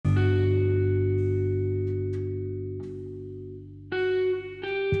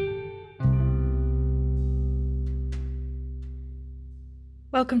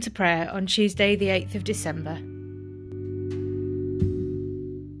Welcome to prayer on Tuesday the 8th of December.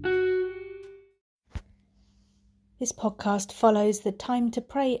 This podcast follows the Time to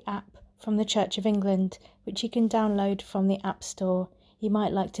Pray app from the Church of England, which you can download from the App Store. You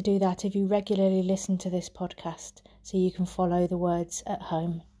might like to do that if you regularly listen to this podcast, so you can follow the words at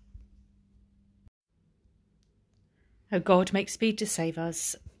home. O God, make speed to save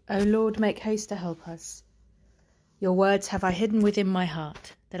us. O Lord, make haste to help us. Your words have I hidden within my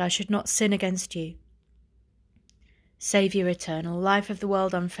heart, that I should not sin against you. Saviour eternal, life of the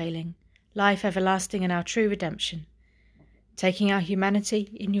world unfailing, life everlasting and our true redemption. Taking our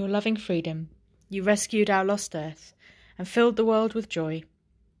humanity in your loving freedom, you rescued our lost earth and filled the world with joy.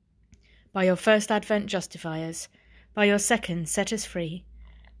 By your first advent justify us, by your second set us free,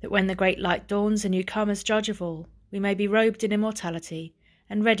 that when the great light dawns and you come as judge of all, we may be robed in immortality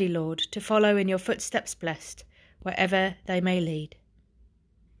and ready, Lord, to follow in your footsteps blessed, wherever they may lead.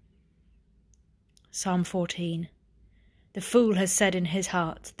 Psalm 14. The fool has said in his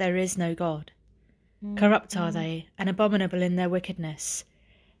heart, there is no God. Corrupt are they, and abominable in their wickedness.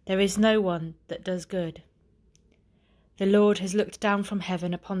 There is no one that does good. The Lord has looked down from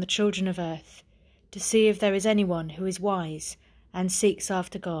heaven upon the children of earth, to see if there is anyone who is wise and seeks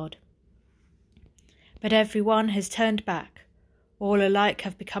after God. But every one has turned back, all alike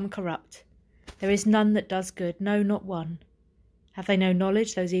have become corrupt. There is none that does good, no, not one. Have they no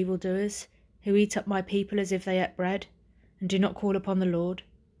knowledge, those evildoers, who eat up my people as if they ate bread, and do not call upon the Lord?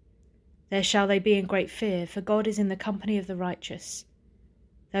 There shall they be in great fear, for God is in the company of the righteous.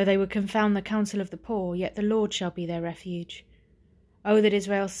 Though they would confound the counsel of the poor, yet the Lord shall be their refuge. O that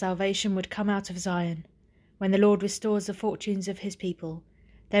Israel's salvation would come out of Zion. When the Lord restores the fortunes of his people,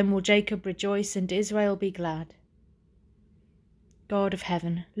 then will Jacob rejoice and Israel be glad. God of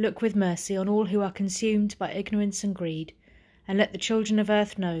heaven, look with mercy on all who are consumed by ignorance and greed, and let the children of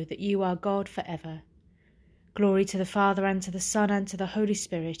earth know that you are God for ever. Glory to the Father, and to the Son, and to the Holy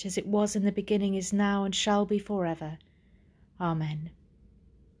Spirit, as it was in the beginning, is now, and shall be forever. Amen.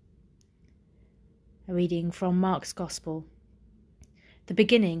 A reading from Mark's Gospel. The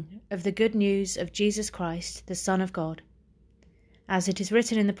beginning of the good news of Jesus Christ, the Son of God. As it is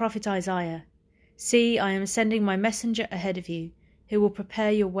written in the prophet Isaiah, See, I am sending my messenger ahead of you, who will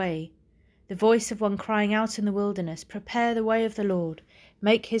prepare your way. The voice of one crying out in the wilderness, Prepare the way of the Lord,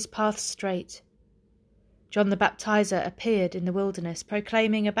 make his paths straight. John the Baptizer appeared in the wilderness,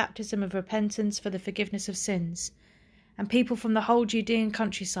 proclaiming a baptism of repentance for the forgiveness of sins, and people from the whole Judean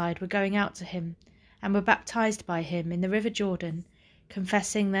countryside were going out to him, and were baptized by him in the river Jordan,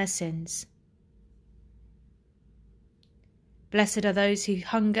 confessing their sins. Blessed are those who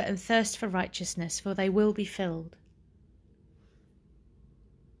hunger and thirst for righteousness, for they will be filled.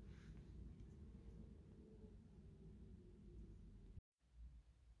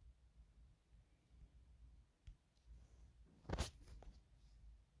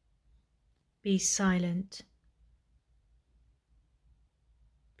 Be silent.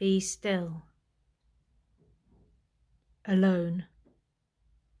 Be still. Alone.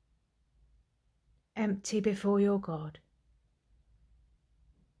 Empty before your God.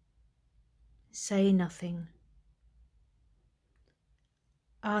 Say nothing.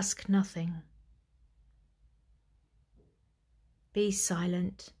 Ask nothing. Be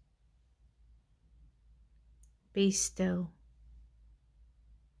silent. Be still.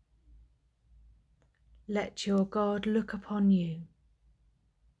 Let your God look upon you.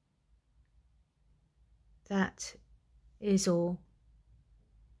 That is all.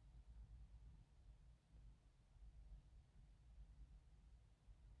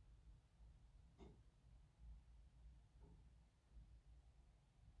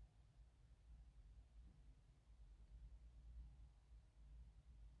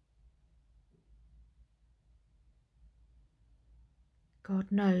 God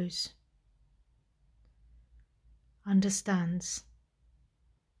knows, understands,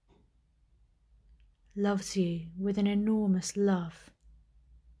 loves you with an enormous love.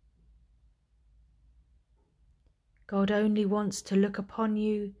 God only wants to look upon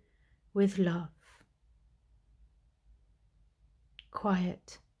you with love.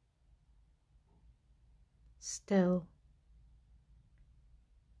 Quiet, still,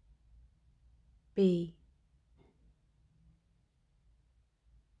 be.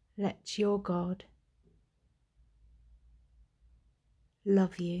 Let your God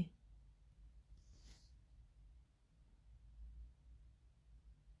love you.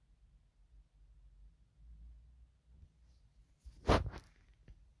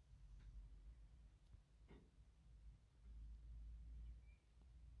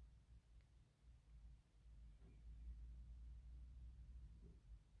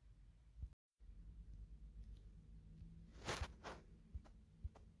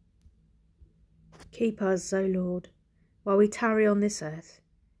 Keep us, O Lord, while we tarry on this earth,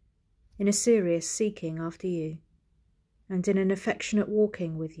 in a serious seeking after you, and in an affectionate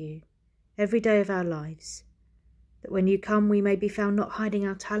walking with you every day of our lives, that when you come we may be found not hiding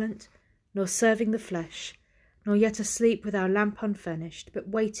our talent, nor serving the flesh, nor yet asleep with our lamp unfurnished, but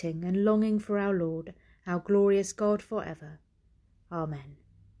waiting and longing for our Lord, our glorious God for ever. Amen.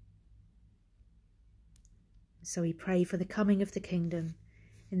 So we pray for the coming of the kingdom,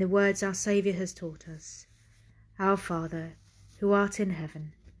 in the words our Saviour has taught us. Our Father, who art in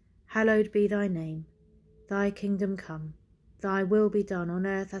heaven, hallowed be thy name. Thy kingdom come, thy will be done on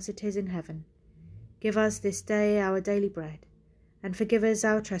earth as it is in heaven. Give us this day our daily bread, and forgive us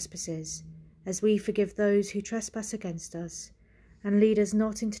our trespasses, as we forgive those who trespass against us. And lead us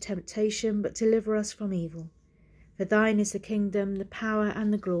not into temptation, but deliver us from evil. For thine is the kingdom, the power,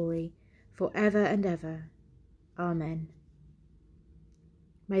 and the glory, for ever and ever. Amen.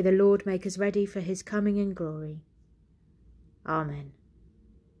 May the Lord make us ready for his coming in glory. Amen.